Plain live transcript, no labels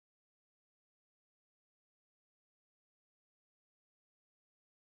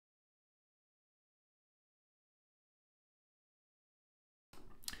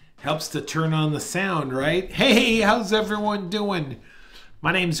Helps to turn on the sound, right? Hey, how's everyone doing?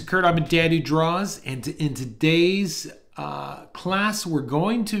 My name's Kurt. I'm a dad who draws, and in today's class, we're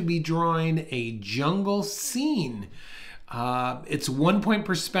going to be drawing a jungle scene. It's 1-point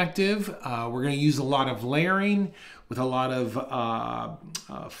perspective. We're going to use a lot of layering with a lot of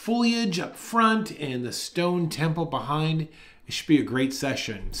foliage up front and the stone temple behind. It should be a great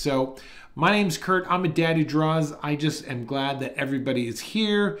session. So my name's Kurt. I'm a dad who draws. I just am glad that everybody is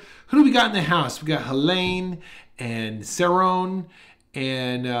here. Who do we got in the house? We got Helene and Saron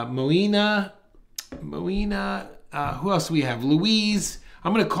and Moina. Who else do we have? Louise.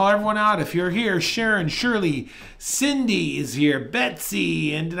 I'm going to call everyone out. If you're here, Sharon, Shirley, Cindy is here,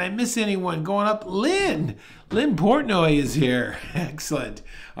 Betsy, and did I miss anyone? Going up, Lynn. Lynn Portnoy is here. Excellent.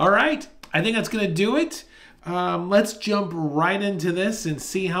 All right. I think that's going to do it. Let's jump right into this and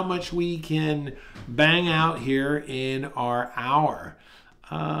see how much we can bang out here in our hour.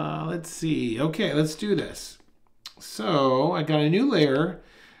 Let's see. Okay, let's do this. So I got a new layer.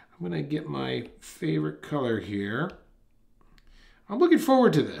 I'm going to get my favorite color here. I'm looking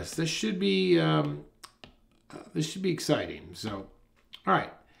forward to this. This should be exciting. So, all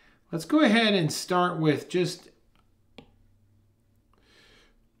right, let's go ahead and start with just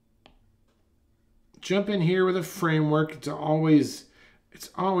jump in here with a framework. It's always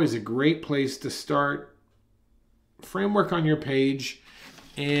a great place to start. Framework on your page,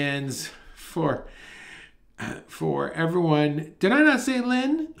 and for everyone, did I not say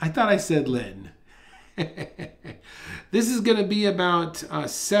Lynn? I thought I said Lynn. This is going to be about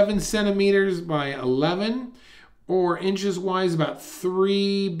 7 centimeters by 11, or inches wise about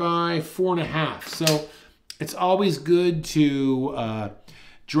 3 by 4.5. So it's always good to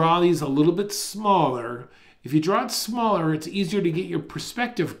draw these a little bit smaller. If you draw it smaller, it's easier to get your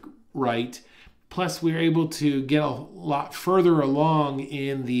perspective right. Plus, we're able to get a lot further along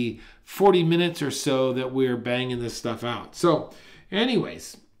in the 40 minutes or so that we're banging this stuff out. So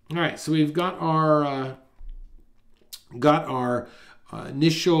anyways, all right, so we've got our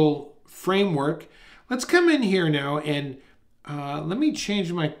initial framework. Let's come in here now and let me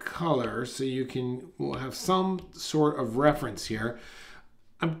change my color so we'll have some sort of reference here.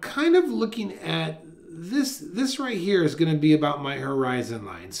 I'm kind of looking at this right here is going to be about my horizon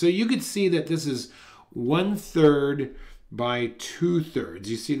line. So you could see that this is 1/3 by 2/3.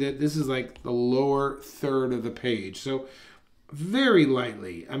 You see that this is like the lower third of the page. So very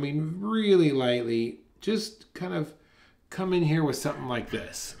lightly, I mean really lightly, just kind of come in here with something like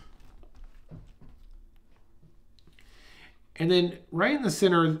this. And then right in the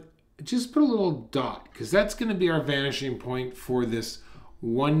center, just put a little dot, because that's going to be our vanishing point for this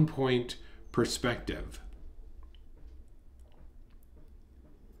 1-point perspective.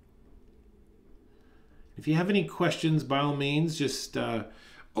 If you have any questions, by all means, just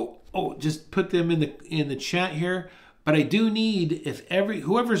just put them in the chat here. But I do need,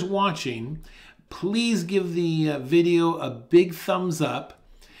 whoever's watching, please give the video a big thumbs up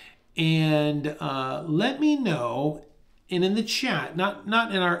and let me know. And in the chat, not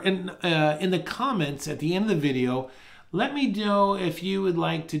in the comments at the end of the video, let me know if you would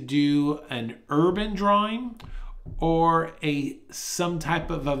like to do an urban drawing or some type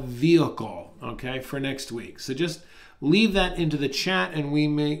of a vehicle, okay, for next week. So just leave that into the chat and we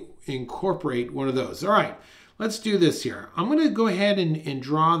may incorporate one of those. All right, let's do this here. I'm going to go ahead and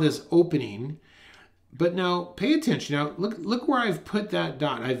draw this opening, but now pay attention. Now look where I've put that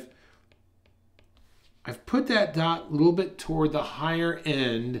dot. I've put that dot a little bit toward the higher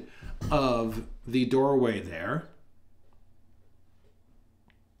end of the doorway there.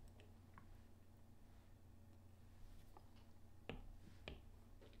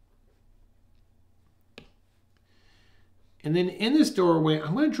 And then in this doorway,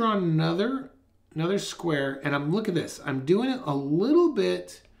 I'm going to draw another square, and look at this. I'm doing it a little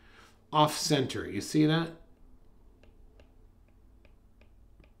bit off center. You see that?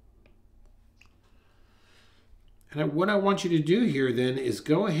 And what I want you to do here then is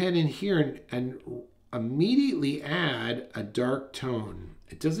go ahead in here and immediately add a dark tone.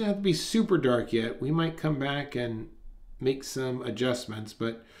 It doesn't have to be super dark yet. We might come back and make some adjustments,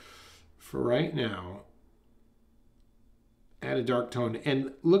 but for right now, add a dark tone.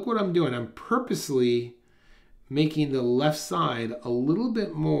 And look what I'm doing. I'm purposely making the left side a little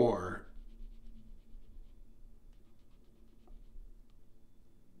bit more.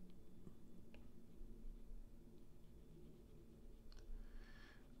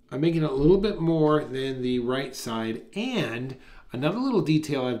 I'm making it a little bit more than the right side. And another little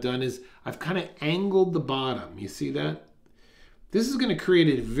detail I've done is I've kind of angled the bottom. You see that? This is going to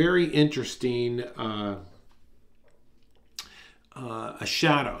create a very interesting a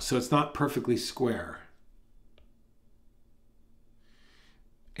shadow, so it's not perfectly square.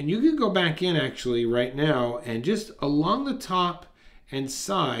 And you can go back in actually right now and just along the top and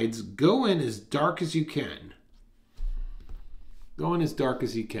sides, go in as dark as you can. Go in as dark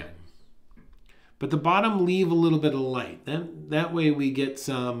as you can. But the bottom, leave a little bit of light. That way we get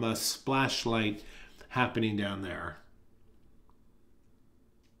some splash light happening down there.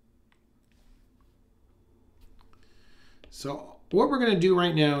 So what we're going to do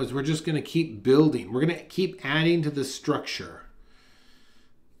right now is we're just going to keep building. We're going to keep adding to the structure.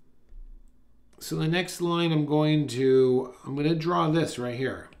 So the next line I'm going to draw this right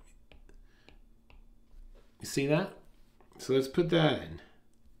here. You see that? So let's put that in.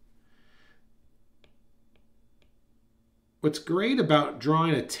 What's great about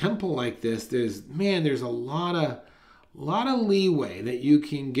drawing a temple like this is, man, there's a lot of leeway that you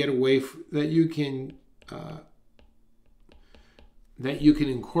can get away from, that you can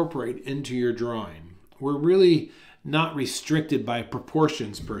incorporate into your drawing. We're really not restricted by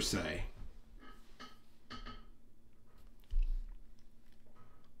proportions per se.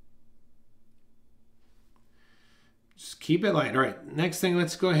 Just keep it light. All right, next thing,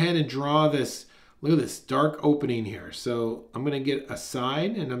 let's go ahead and draw this. Look at this dark opening here. So I'm going to get a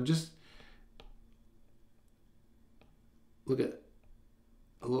side, and I'm just, look at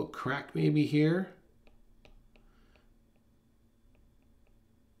a little crack maybe here.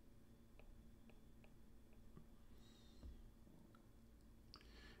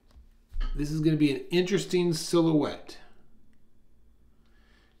 This is going to be an interesting silhouette.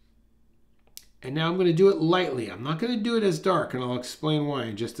 And now I'm going to do it lightly. I'm not going to do it as dark, and I'll explain why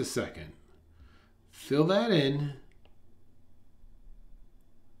in just a second. Fill that in.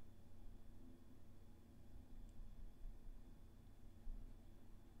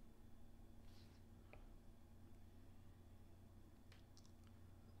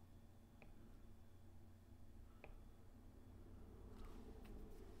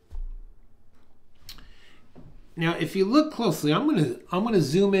 Now, if you look closely, I'm gonna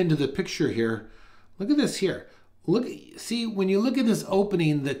zoom into the picture here. Look at this here. Look, see, when you look at this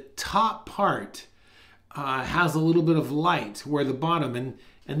opening, the top part has a little bit of light, where the bottom, and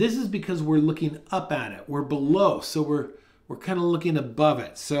this is because we're looking up at it. We're below, so we're kind of looking above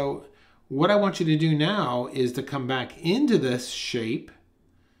it. So what I want you to do now is to come back into this shape.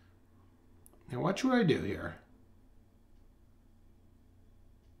 Now watch what I do here.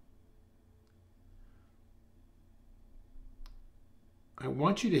 I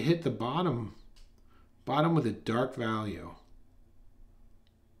want you to hit the bottom with a dark value.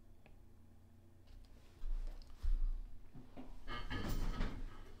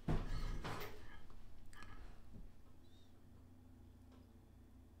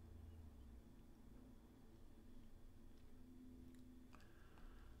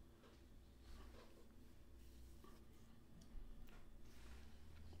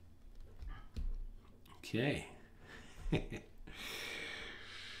 Okay.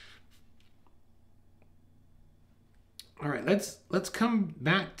 All right, let's come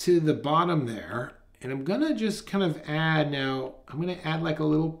back to the bottom there, and I'm gonna just kind of add now. I'm gonna add like a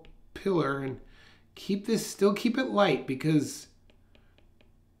little pillar and keep it light, because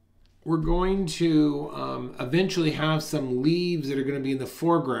we're going to eventually have some leaves that are going to be in the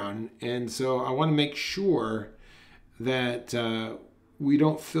foreground, and so I want to make sure that we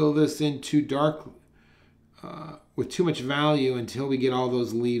don't fill this in too dark with too much value until we get all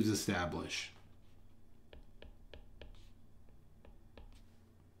those leaves established.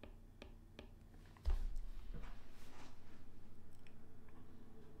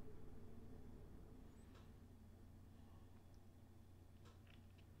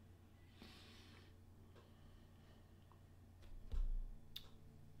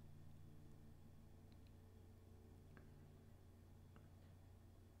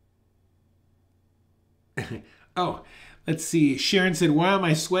 Oh, let's see. Sharon said, "Why am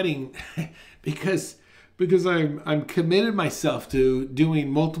I sweating?" because I'm committed myself to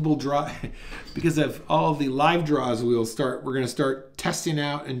doing multiple draw because of all the live draws we're going to start testing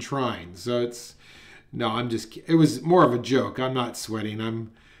out and trying. So it was more of a joke. I'm not sweating.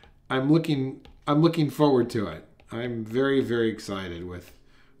 I'm looking forward to it. I'm very, very excited with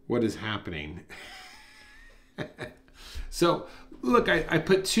what is happening. So look, I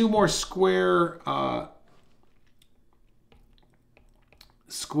put two more square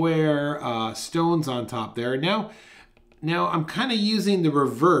stones on top there. Now I'm kind of using the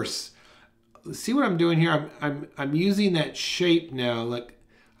reverse. See what I'm doing here? I'm using that shape now. Look,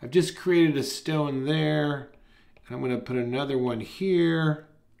 I've just created a stone there, and I'm going to put another one here.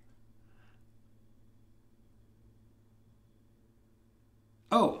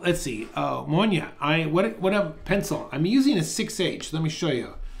 Oh, let's see. Monya, what a pencil. I'm using a 6H. Let me show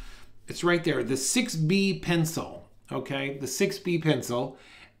you. It's right there. The 6B pencil. Okay, the 6B pencil.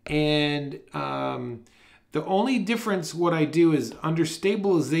 And the only difference what I do is under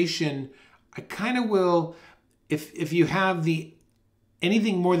stabilization, I kind of will, if you have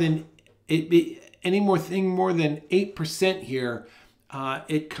anything more than 8% here,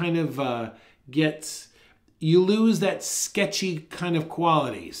 it kind of gets, you lose that sketchy kind of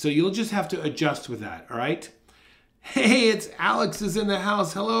quality. So you'll just have to adjust with that, all right? Hey, it's Alex is in the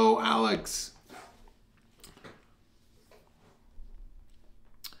house. Hello, Alex.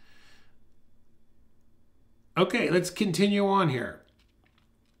 Okay, let's continue on here.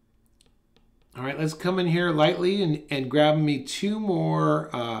 All right, let's come in here lightly and grab me two more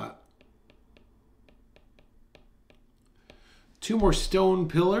stone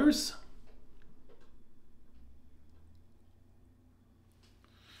pillars.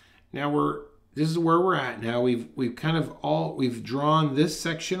 Now this is where we're at now. We've kind of we've drawn this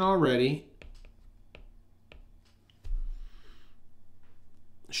section already.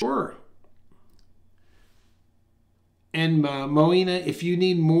 Sure. And Moina, if you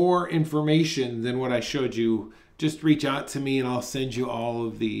need more information than what I showed you, just reach out to me and I'll send you all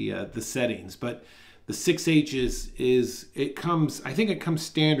of the settings. But the 6H it comes, I think it comes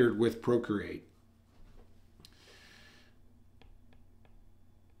standard with Procreate.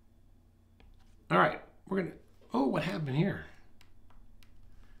 All right, we're gonna, oh, what happened here?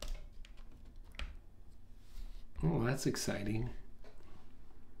 Oh, that's exciting.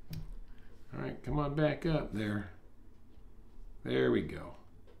 All right, come on back up there. There we go.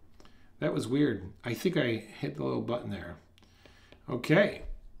 That was weird. I think I hit the little button there. Okay.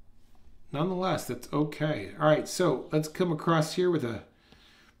 Nonetheless, that's okay. All right, so let's come across here with a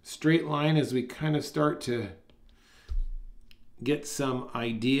straight line as we kind of start to get some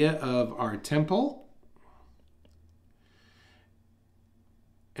idea of our temple.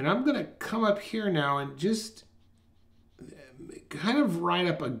 And I'm going to come up here now and just kind of write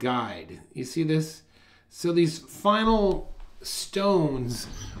up a guide. You see this? So these final stones,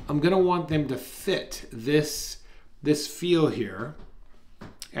 I'm going to want them to fit this feel here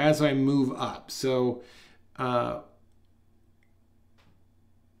as I move up. So, oh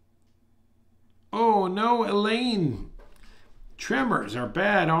no, Elaine, tremors are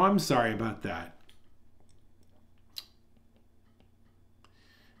bad. Oh, I'm sorry about that.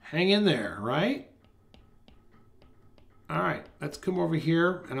 Hang in there, right? All right, let's come over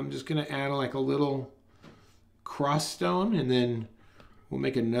here and I'm just going to add like a little cross stone, and then we'll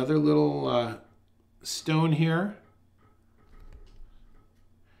make another little stone here.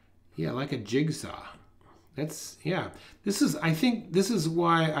 Yeah, like a jigsaw. That's, yeah. I think this is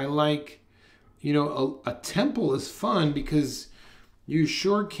why I like, you know, a temple is fun, because you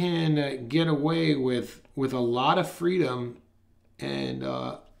sure can get away with a lot of freedom and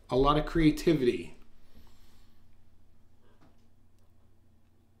a lot of creativity.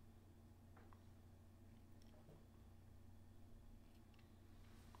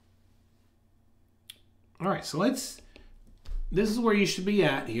 All right, so this is where you should be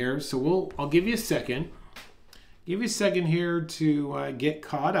at here. So I'll give you a second. Give you a second here to get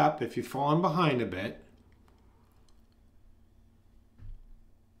caught up if you've fallen behind a bit.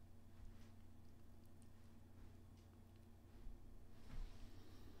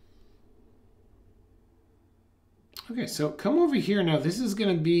 Okay, so come over here now. This is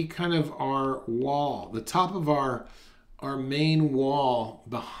going to be kind of our wall, the top of our main wall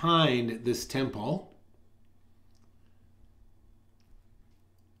behind this temple.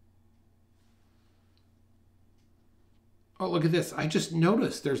 Oh, look at this. I just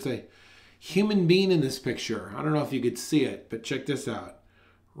noticed there's a human being in this picture. I don't know if you could see it, but check this out.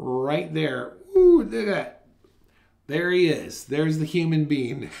 Right there. Ooh, look at that. There he is. There's the human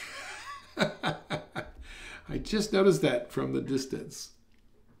being. I just noticed that from the distance.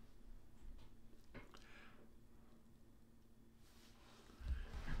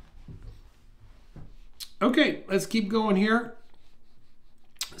 Okay, let's keep going here.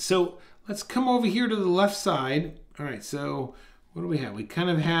 So let's come over here to the left side. All right, so what do we have? We kind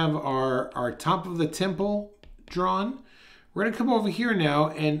of have our top of the temple drawn. We're going to come over here now,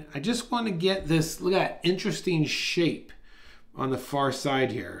 and I just want to get this, look at that interesting shape on the far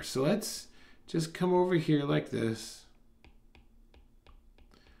side here. So let's just come over here like this.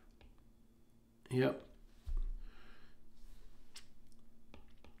 Yep.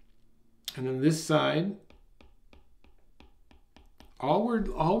 And then this side. All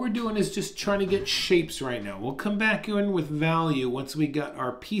we're doing is just trying to get shapes right now. We'll come back in with value once we got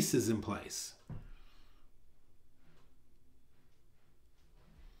our pieces in place.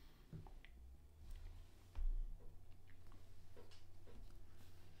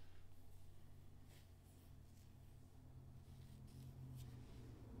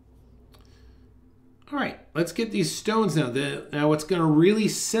 All right, let's get these stones now. Now what's going to really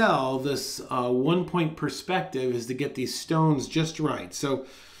sell this 1-point perspective is to get these stones just right. So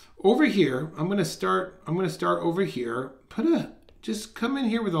over here, I'm going to start over here. Just come in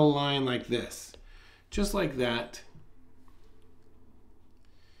here with a line like this, just like that.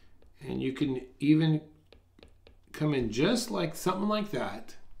 And you can even come in just like something like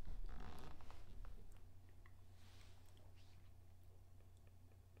that.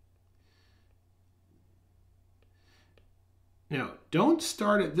 Now, don't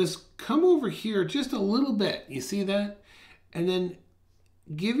start at this. Come over here just a little bit. You see that? And then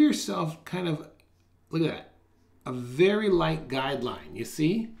give yourself kind of, look at that, a very light guideline. You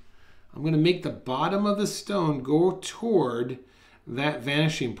see? I'm going to make the bottom of the stone go toward that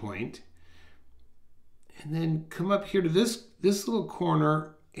vanishing point. And then come up here to this little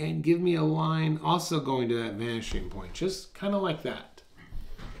corner and give me a line also going to that vanishing point. Just kind of like that.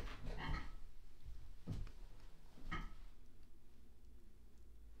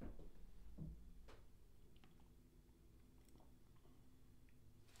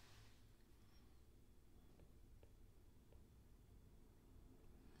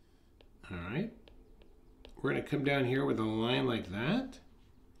 All right, we're going to come down here with a line like that,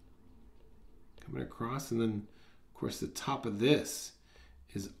 coming across, and then of course the top of this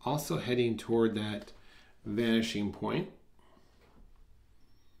is also heading toward that vanishing point.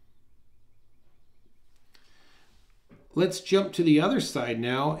 Let's jump to the other side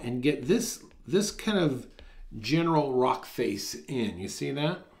now and get this kind of general rock face in. You see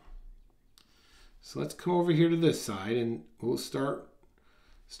that? So let's come over here to this side and we'll start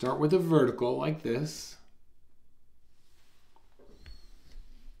with a vertical like this.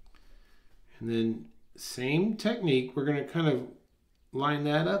 And then same technique, we're going to kind of line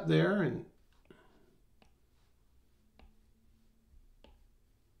that up there and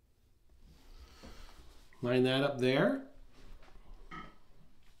line that up there.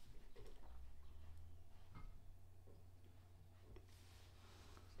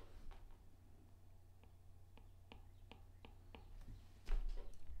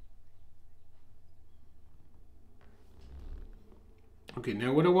 Okay,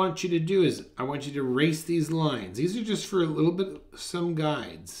 now what I want you to do is I want you to erase these lines. These are just for a little bit, some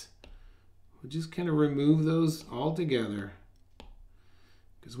guides. We'll just kind of remove those all together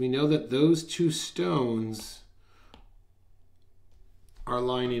because we know that those two stones are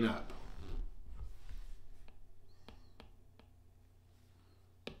lining up.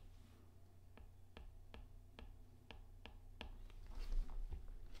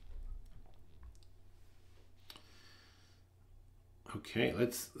 Okay,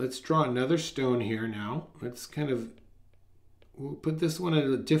 let's draw another stone here now. Let's we'll put this one at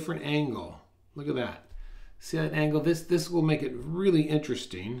a different angle. Look at that. See that angle? This will make it really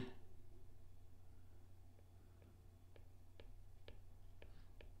interesting.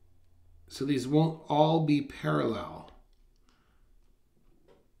 So these won't all be parallel.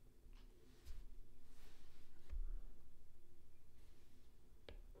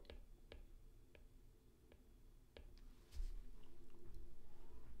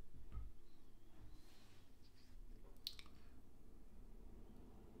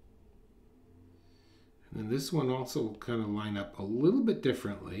 And this one also will kind of line up a little bit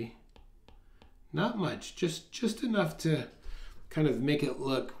differently. Not much, just enough to kind of make it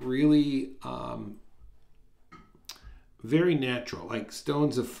look really very natural, like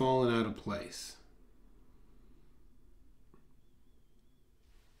stones have fallen out of place.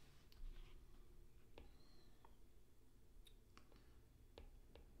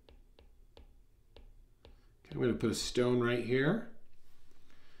 Okay, I'm going to put a stone right here.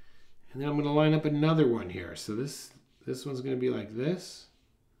 And then I'm going to line up another one here. So this one's going to be like this.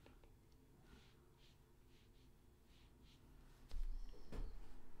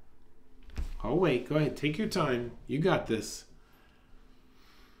 Oh, wait, go ahead. Take your time. You got this.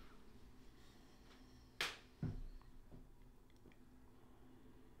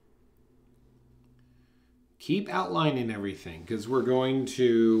 Keep outlining everything because we're going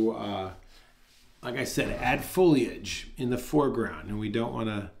to, like I said, add foliage in the foreground. And we don't want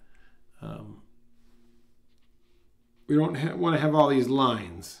to want to have all these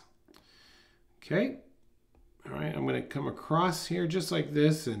lines. Okay. All right. I'm going to come across here just like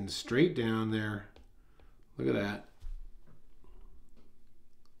this and straight down there. Look at that.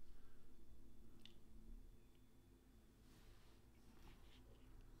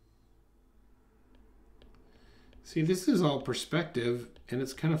 See, this is all perspective and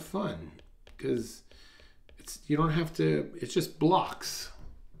it's kind of fun because you don't have to, it's just blocks.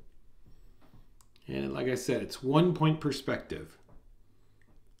 And like I said, it's 1-point perspective.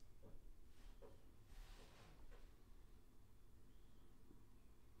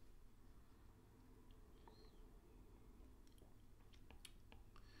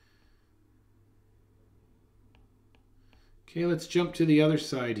 Okay, let's jump to the other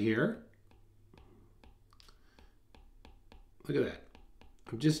side here. Look at that.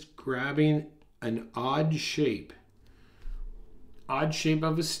 I'm just grabbing an odd shape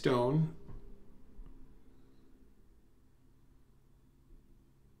of a stone.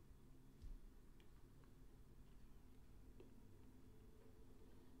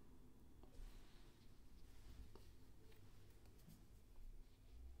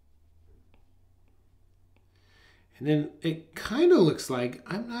 And then it kind of looks like,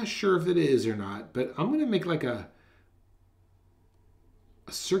 I'm not sure if it is or not, but I'm going to make like a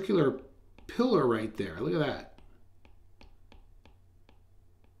circular pillar right there. Look at that.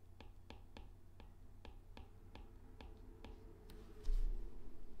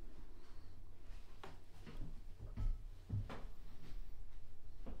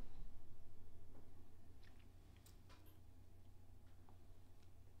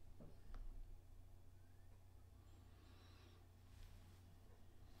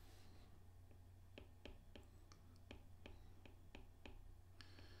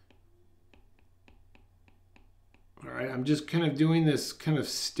 All right, I'm just kind of doing this kind of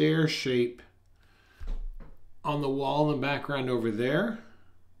stair shape on the wall in the background over there.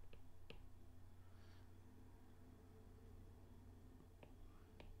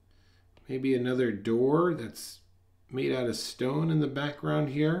 Maybe another door that's made out of stone in the background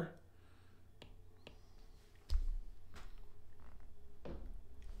here.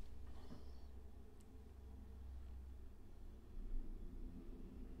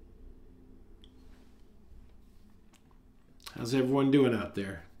 How's everyone doing out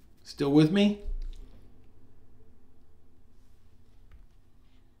there? Still with me?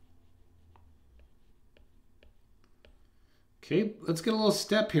 Okay, let's get a little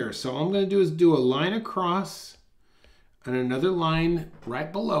step here. So all I'm going to do is do a line across and another line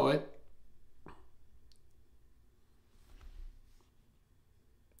right below it.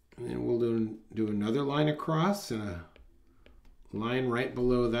 And then we'll do another line across and a line right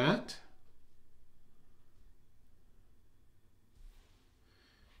below that.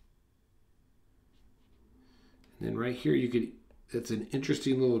 And then right here, that's an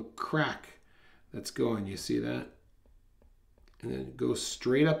interesting little crack that's going. You see that? And then it goes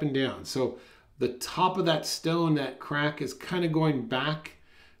straight up and down. So the top of that stone, that crack is kind of going back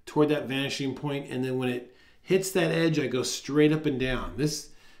toward that vanishing point. And then when it hits that edge, I go straight up and down.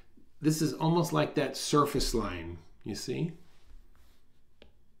 This is almost like that surface line, you see?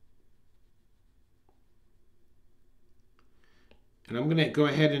 And I'm going to go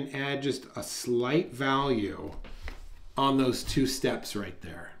ahead and add just a slight value on those two steps right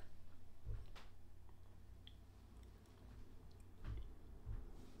there.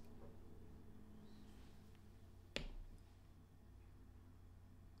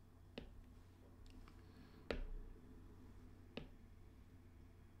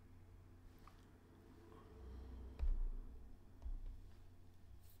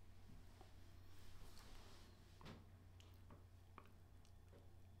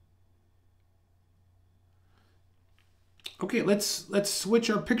 Okay, let's switch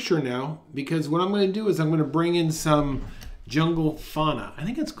our picture now, because what I'm going to do is I'm going to bring in some jungle fauna. I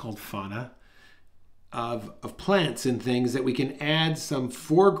think it's called fauna of plants and things that we can add some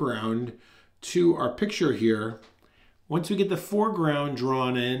foreground to our picture here. Once we get the foreground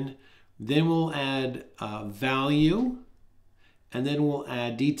drawn in, then we'll add value, and then we'll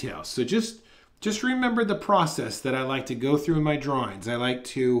add details. So just remember the process that I like to go through in my drawings. I like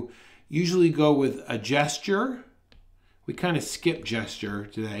to usually go with a gesture. We kind of skip gesture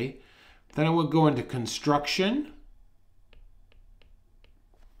today. Then I will go into construction.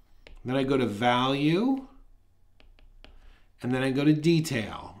 Then I go to value. And then I go to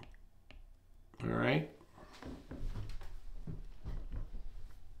detail. All right.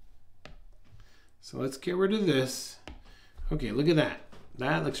 So let's get rid of this. Okay, look at that.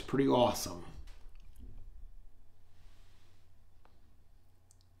 That looks pretty awesome.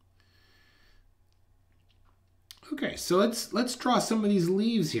 Okay, so let's draw some of these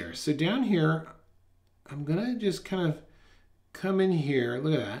leaves here. So down here, I'm gonna just kind of come in here.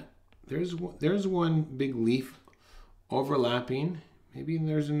 Look at that. There's one big leaf overlapping. Maybe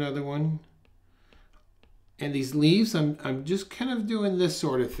there's another one. And these leaves, I'm just kind of doing this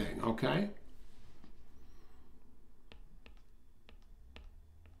sort of thing, okay?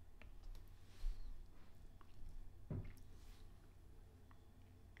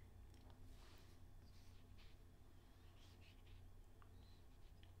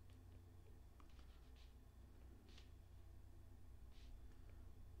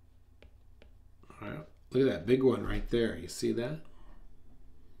 Look at that big one right there. You see that?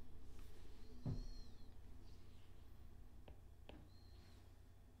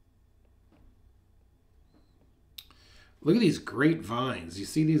 Look at these grapevines. You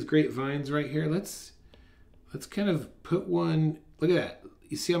see these grapevines right here? Let's kind of put one, look at that.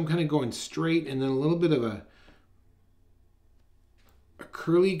 You see I'm kind of going straight and then a little bit of a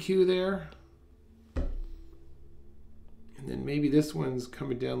curly cue there. And then maybe this one's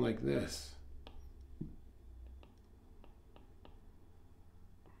coming down like this.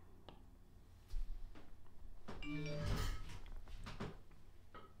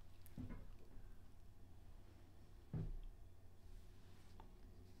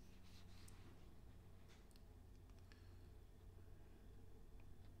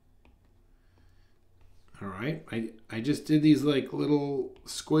 All right, I just did these like little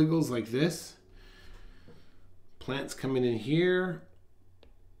squiggles like this. Plants coming in here.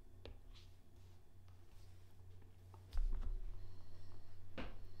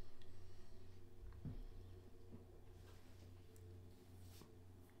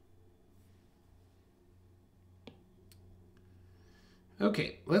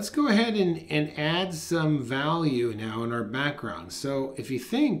 Okay, let's go ahead and add some value now in our background. So if you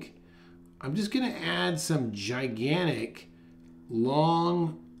think, I'm just gonna add some gigantic,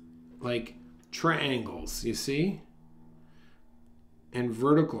 long, like triangles, you see? And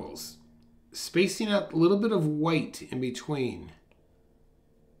verticals, spacing out a little bit of white in between.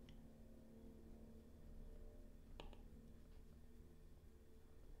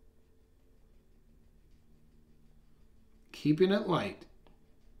 Keeping it light.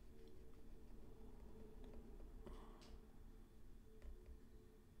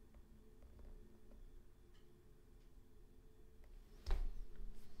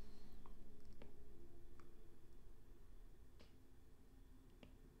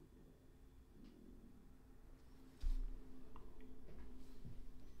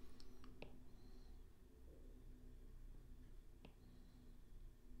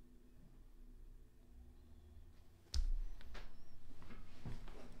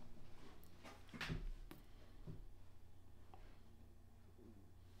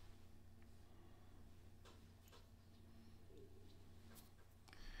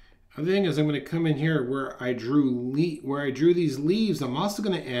 The thing is, I'm going to come in here where I drew these leaves. I'm also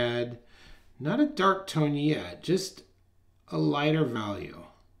going to add not a dark tone yet, just a lighter value.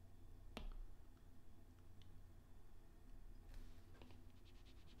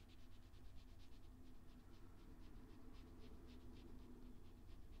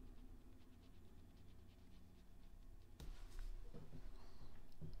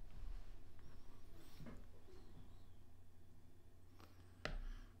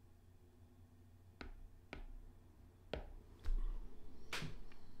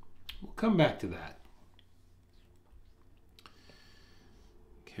 Come back to that.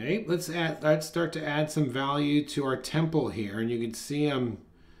 Okay, let's start to add some value to our temple here, and you can see I'm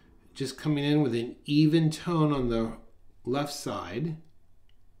just coming in with an even tone on the left side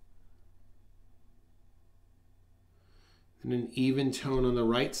and an even tone on the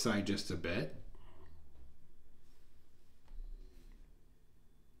right side just a bit.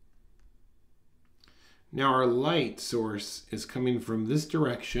 Now our light source is coming from this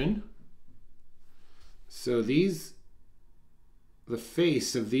direction. So the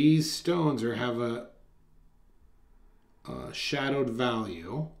face of these stones have a shadowed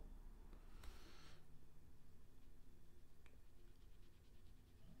value.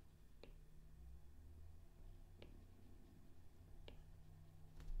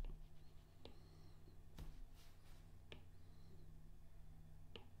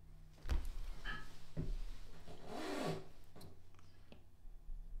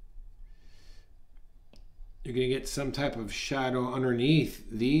 You're going to get some type of shadow underneath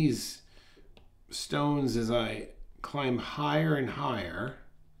these stones as I climb higher and higher.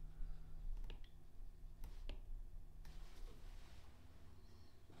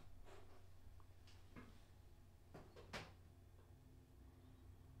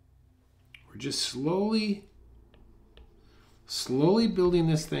 We're just slowly building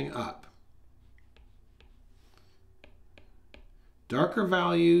this thing up. Darker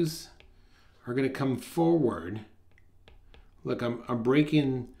values are going to come forward. Look, I'm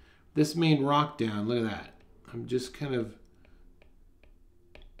breaking this main rock down. Look at that. I'm just kind of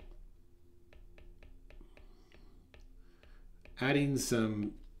adding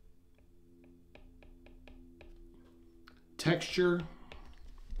some texture,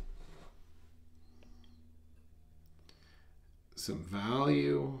 some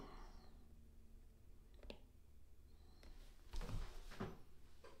value.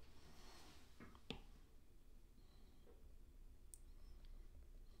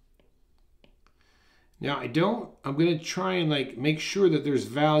 Now I'm going to try and like make sure that there's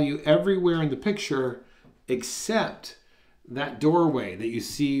value everywhere in the picture except that doorway that you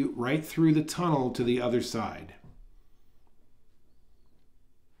see right through the tunnel to the other side.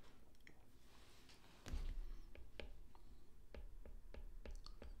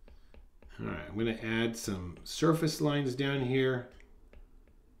 All right, I'm going to add some surface lines down here.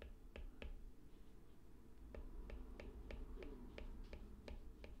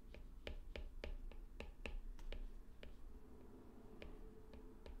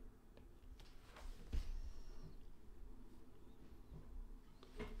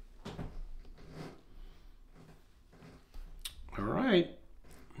 All right,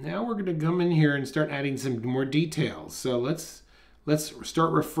 now we're going to come in here and start adding some more details. So let's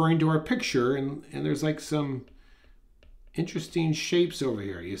start referring to our picture, and there's like some interesting shapes over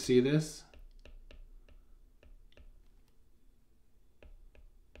here. You see this?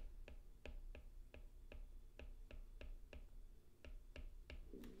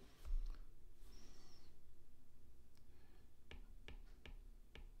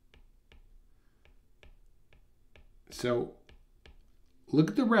 So look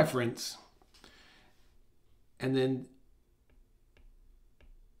at the reference, and then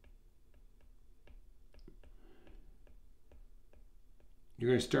you're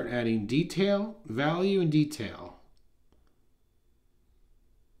going to start adding detail, value, and detail.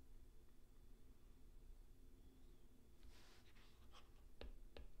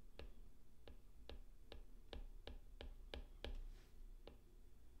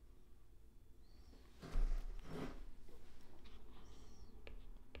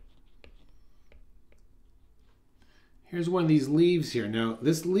 Here's one of these leaves here. Now,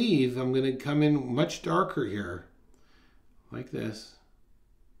 this leaf, I'm going to come in much darker here, like this.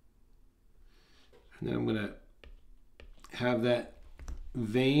 And then I'm going to have that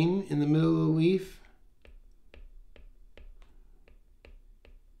vein in the middle of the leaf.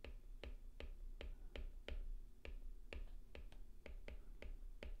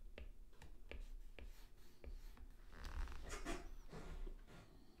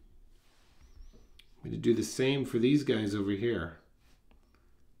 I'm going to do the same for these guys over here.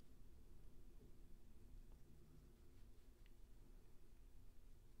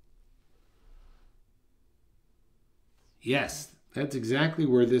 Yes, that's exactly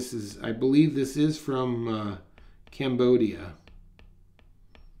where this is. I believe this is from Cambodia.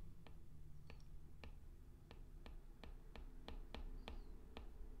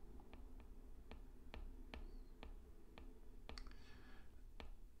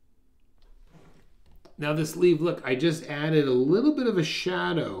 Now this leaf, look, I just added a little bit of a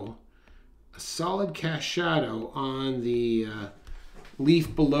shadow, a solid cast shadow on the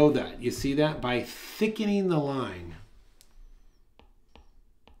leaf below that. You see that? By thickening the line.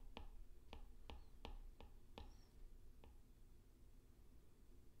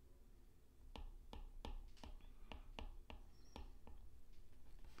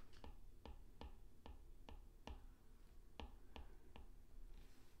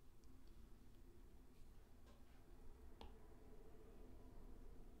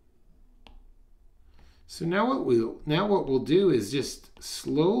 So now what we'll do is just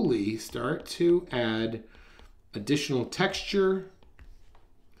slowly start to add additional texture,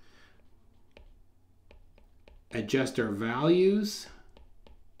 adjust our values,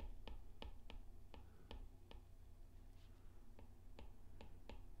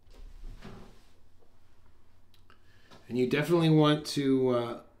 and you definitely want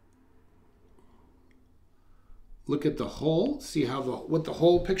to look at the whole, see how what the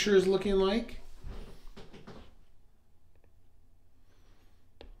whole picture is looking like.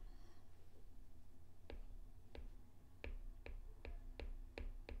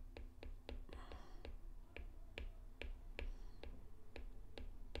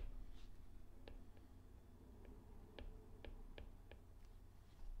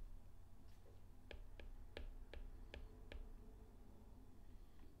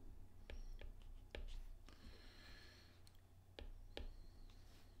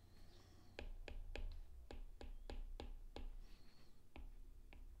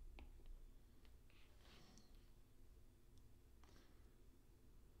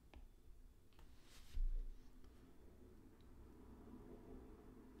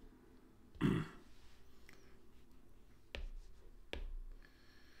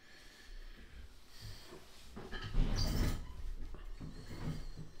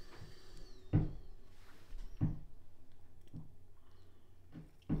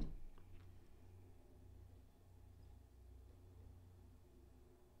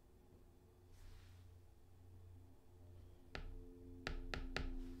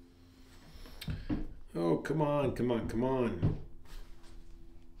 Oh, come on, come on, come on.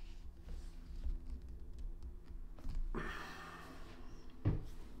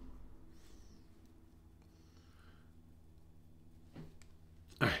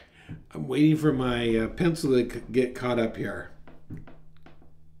 I'm waiting for my pencil to get caught up here.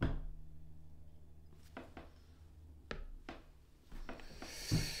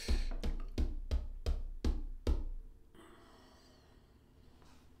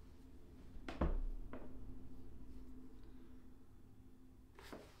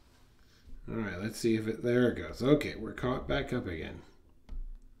 All right, let's see if it, there it goes. Okay, we're caught back up again.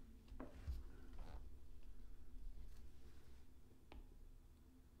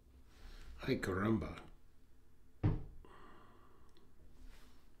 Ay caramba.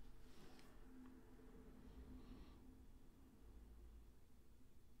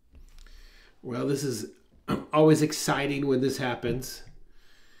 Well, this is always exciting when this happens.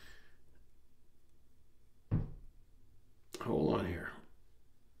 Hold on here.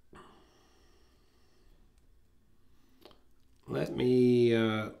 Let me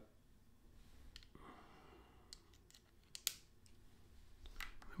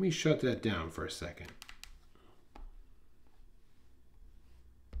shut that down for a second.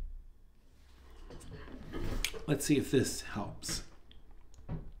 Let's see if this helps.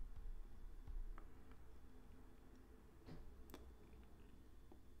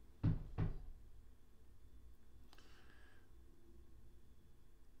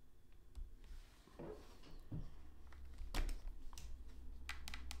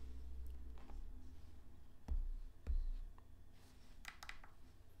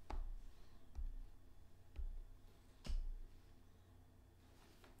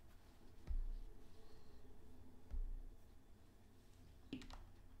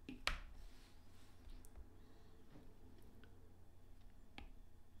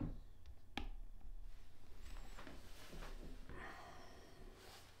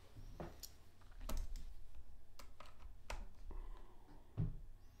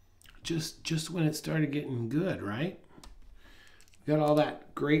 Just when it started getting good, right? Got all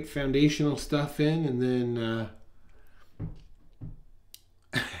that great foundational stuff in, and then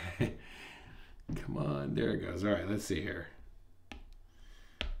come on, there it goes. All right, let's see here.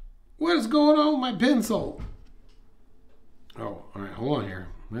 What is going on with my pencil? Oh, all right, hold on here.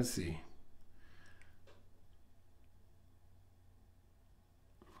 Let's see.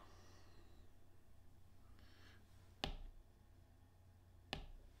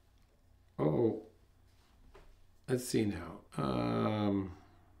 Oh, let's see now.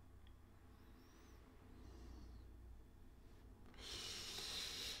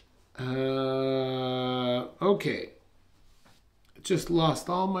 Okay. Just lost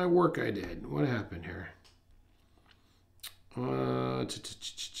all my work I did. What happened here?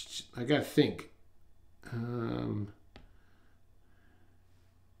 I gotta think.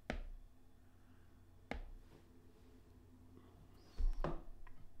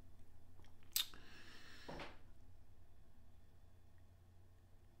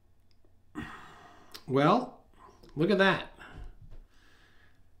 Well, look at that.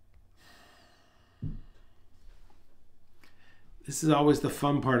 This is always the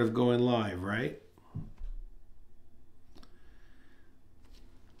fun part of going live, right?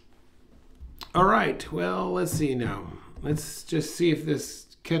 All right, well, let's see now. Let's just see if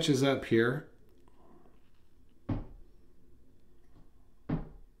this catches up here.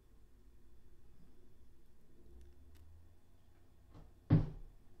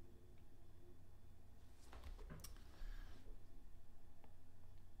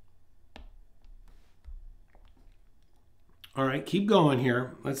 All right, keep going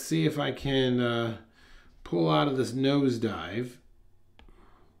here. Let's see if I can pull out of this nosedive.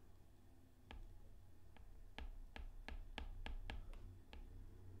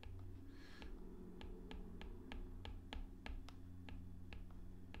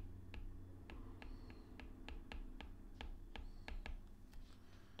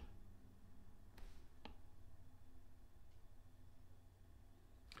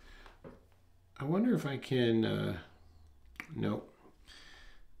 I wonder if I can... Nope.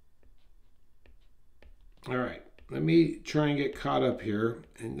 All right, let me try and get caught up here.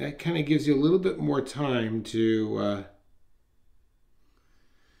 And that kind of gives you a little bit more time to...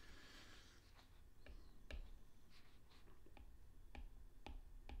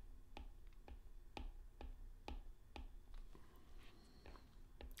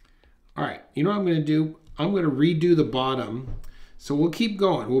 All right, you know what I'm going to do? I'm going to redo the bottom. So we'll keep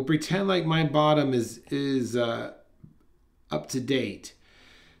going. We'll pretend like my bottom is up to date.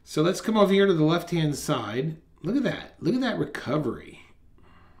 So let's come over here to the left-hand side. Look at that. Look at that recovery.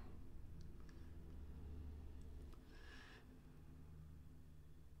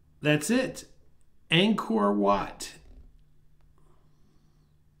 That's it. Angkor Wat.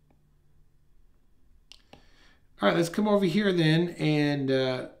 All right, let's come over here then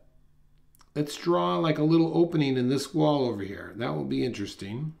and let's draw like a little opening in this wall over here. That will be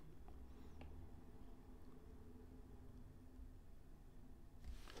interesting.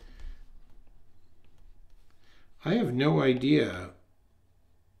 I have no idea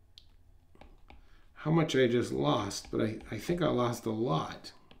how much I just lost, but I think I lost a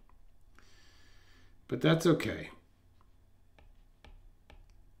lot. But that's okay.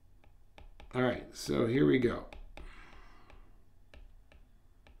 All right, so here we go.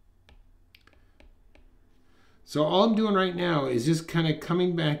 So all I'm doing right now is just kind of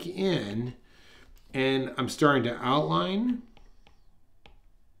coming back in, and I'm starting to outline.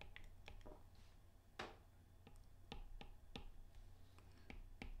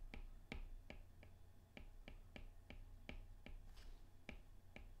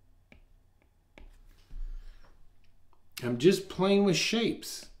 I'm just playing with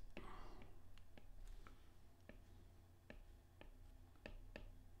shapes.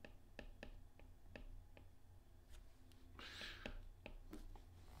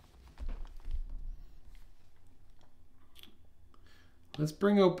 Let's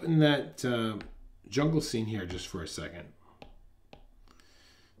bring open that jungle scene here just for a second.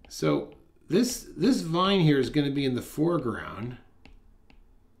 So this vine here is going to be in the foreground.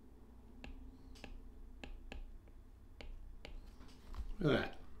 Look at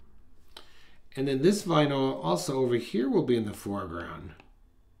that. And then this vine also over here will be in the foreground.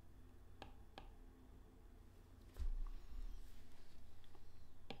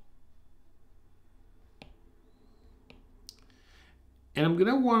 And I'm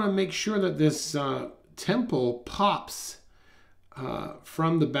going to want to make sure that this temple pops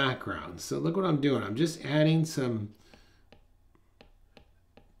from the background. So look what I'm doing. I'm just adding some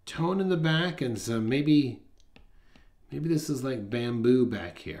tone in the back and some maybe this is like bamboo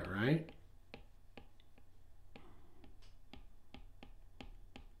back here, right?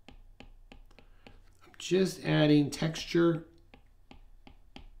 I'm just adding texture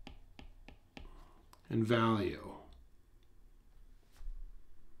and value.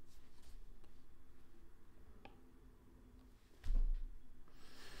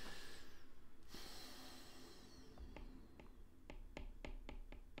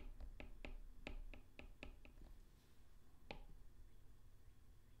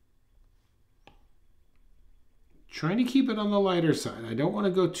 Trying to keep it on the lighter side. I don't want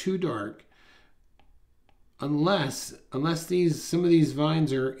to go too dark unless some of these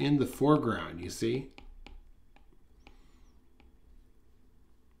vines are in the foreground, you see?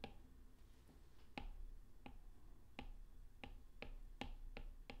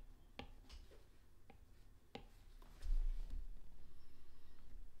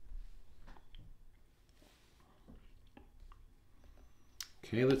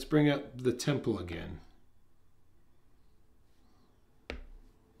 Okay, let's bring up the temple again.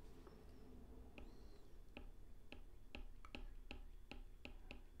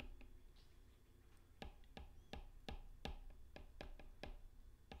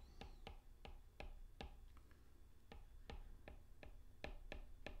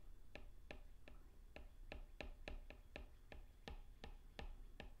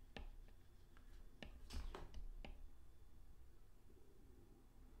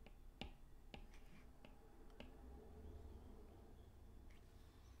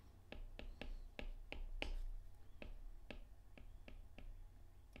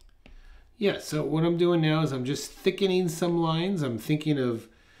 Yeah, so what I'm doing now is I'm just thickening some lines. I'm thinking of,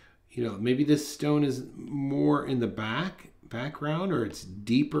 maybe this stone is more in the background, or it's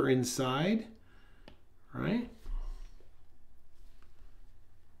deeper inside, right?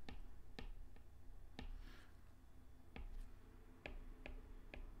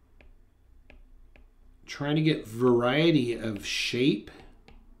 Trying to get variety of shape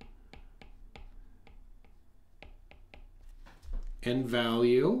and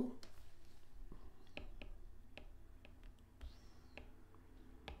value.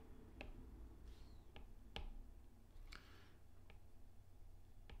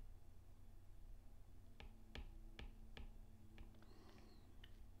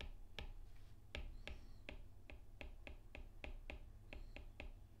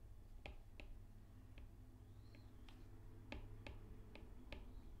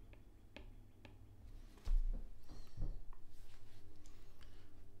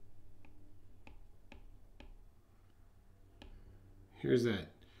 Here's that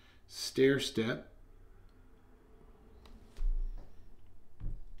stair step.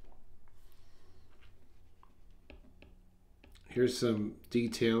 Here's some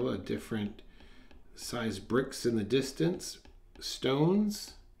detail of different size bricks in the distance,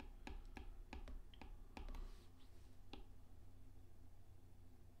 stones.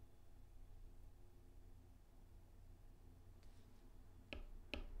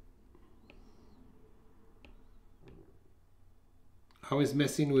 Always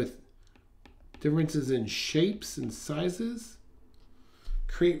messing with differences in shapes and sizes.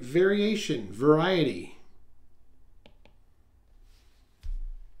 Create variation, variety.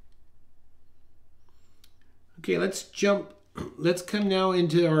 Okay, let's come now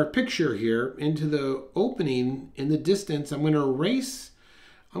into our picture here, into the opening in the distance. I'm going to erase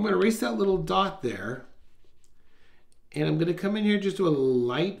that little dot there. And I'm going to come in here just to a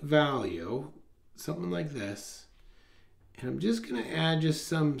light value, something like this. And I'm just going to add just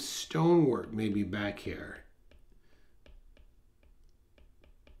some stonework maybe back here.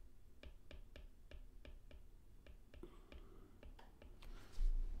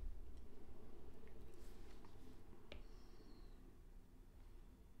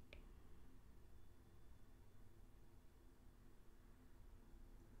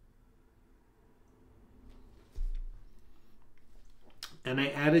 And I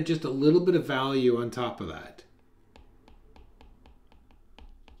added just a little bit of value on top of that.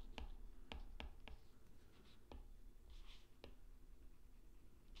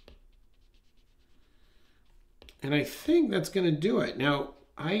 And I think that's going to do it. Now,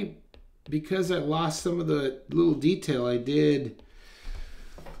 because I lost some of the little detail I did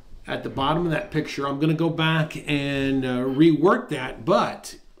at the bottom of that picture, I'm going to go back and rework that.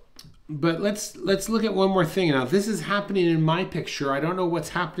 But let's look at one more thing. Now, this is happening in my picture. I don't know what's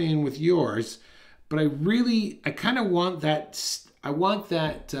happening with yours, but I kind of want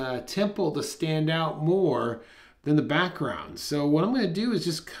that temple to stand out more than the background. So what I'm going to do is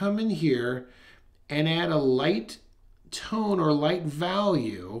just come in here and add a light tone or light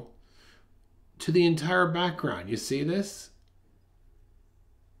value to the entire background. You see this?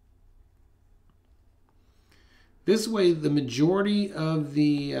 This way, the majority of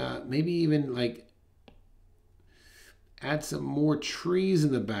the, maybe even like add some more trees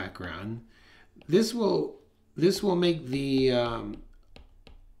in the background. This will make the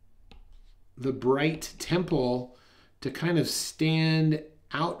bright temple to kind of stand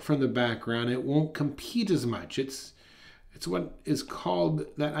out from the background. It won't compete as much. It's what is called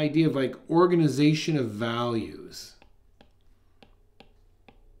that idea of like organization of values.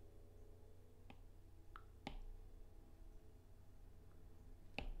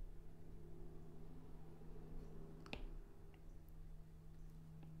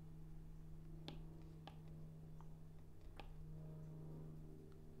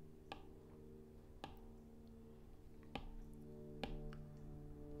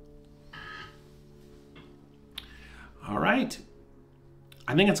 All right,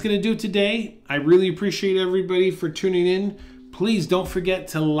 I think that's going to do it today. I really appreciate everybody for tuning in. Please don't forget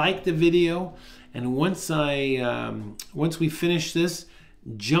to like the video. And once we finish this,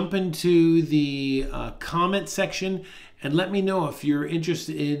 jump into the comment section and let me know if you're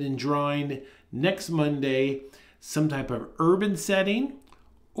interested in drawing next Monday some type of urban setting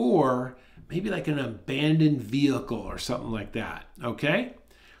or maybe like an abandoned vehicle or something like that. Okay?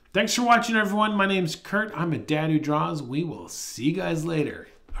 Thanks for watching, everyone. My name's Kurt. I'm a dad who draws. We will see you guys later.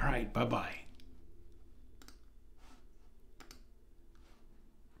 All right, bye-bye.